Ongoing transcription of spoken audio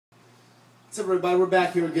What's up, everybody? We're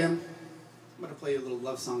back here again. I'm going to play you a little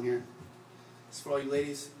love song here. It's for all you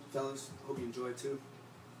ladies, fellas. Hope you enjoy it too.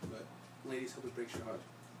 But ladies, hope it breaks your heart.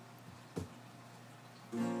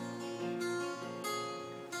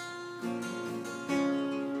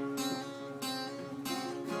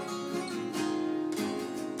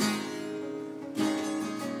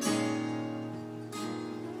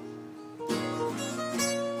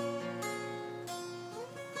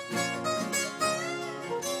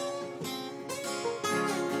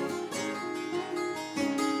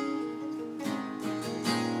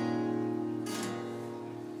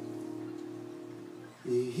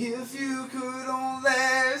 If you could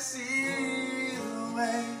only see the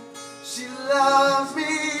way she loves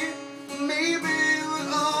me, maybe you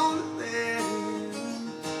would understand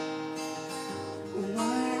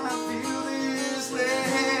why I feel this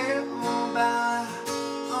way about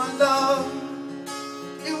our love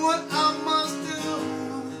and what I must do.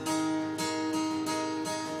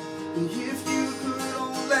 If you could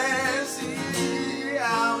only see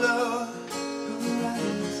how love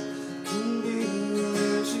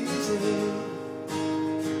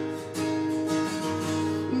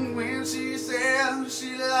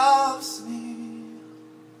she loves me.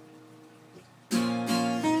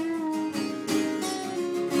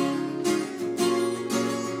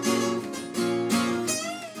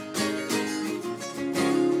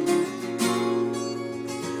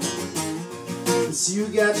 Cause you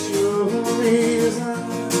got your reason,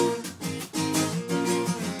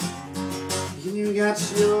 and you got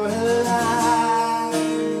your lies,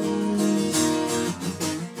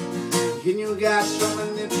 and you got your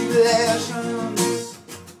manipulations.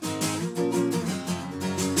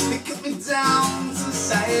 Down to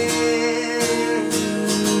sight,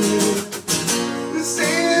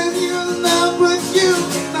 saying you love what you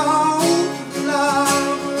know,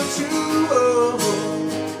 love what you owe.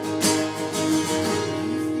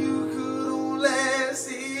 If you could only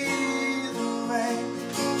see the way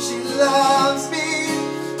she loves me,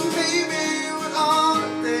 maybe you would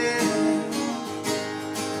understand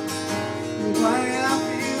why I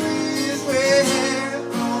feel this way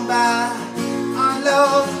about our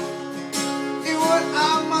love. What I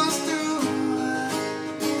must do.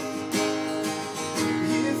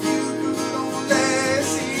 If you could only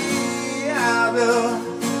see how the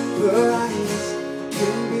eyes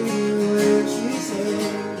can be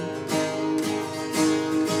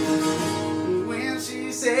when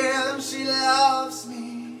she says she loves me.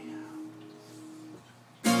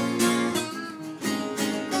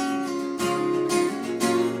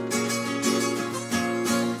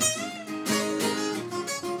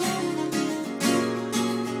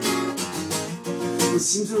 It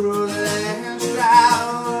seems to roll the land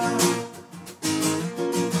dry.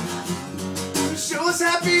 Shows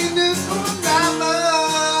happiness forever,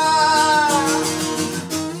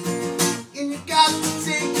 and you got to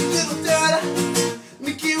take a little dirt,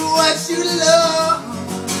 make it what you love.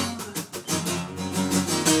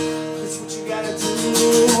 That's what you gotta do.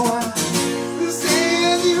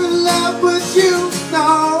 Saying you love what you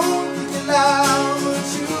know, you love what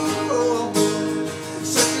you know.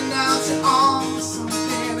 Stretching out your arms,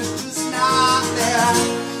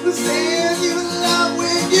 saying you love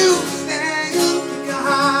when you stand, you pick a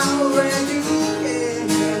high when you can.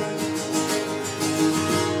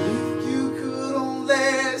 If you could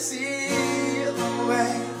only see the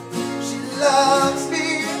way she loves me,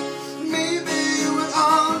 maybe you would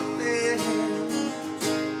understand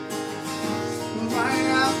why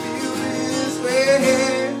I feel this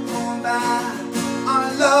way about our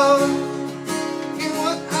love.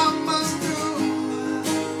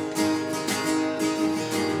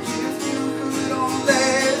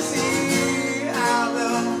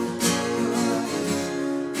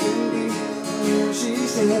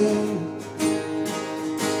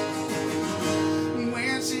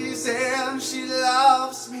 When she says she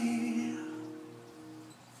loves me.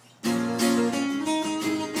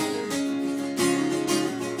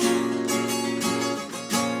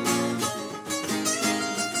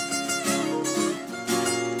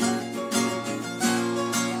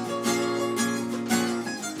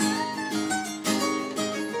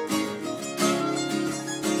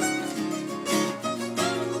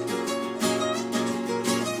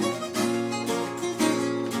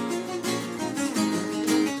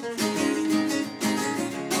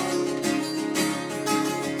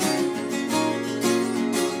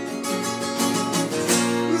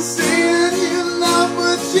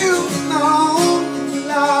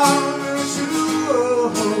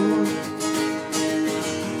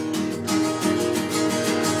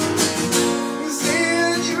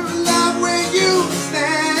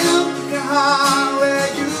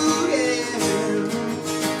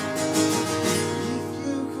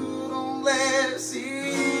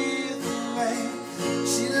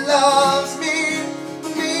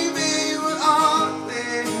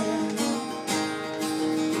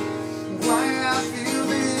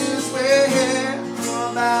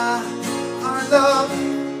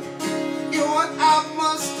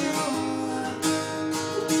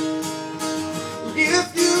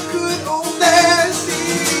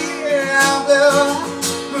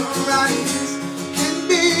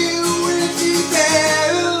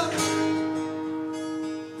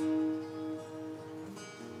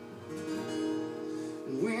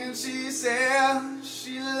 she said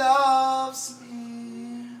she loves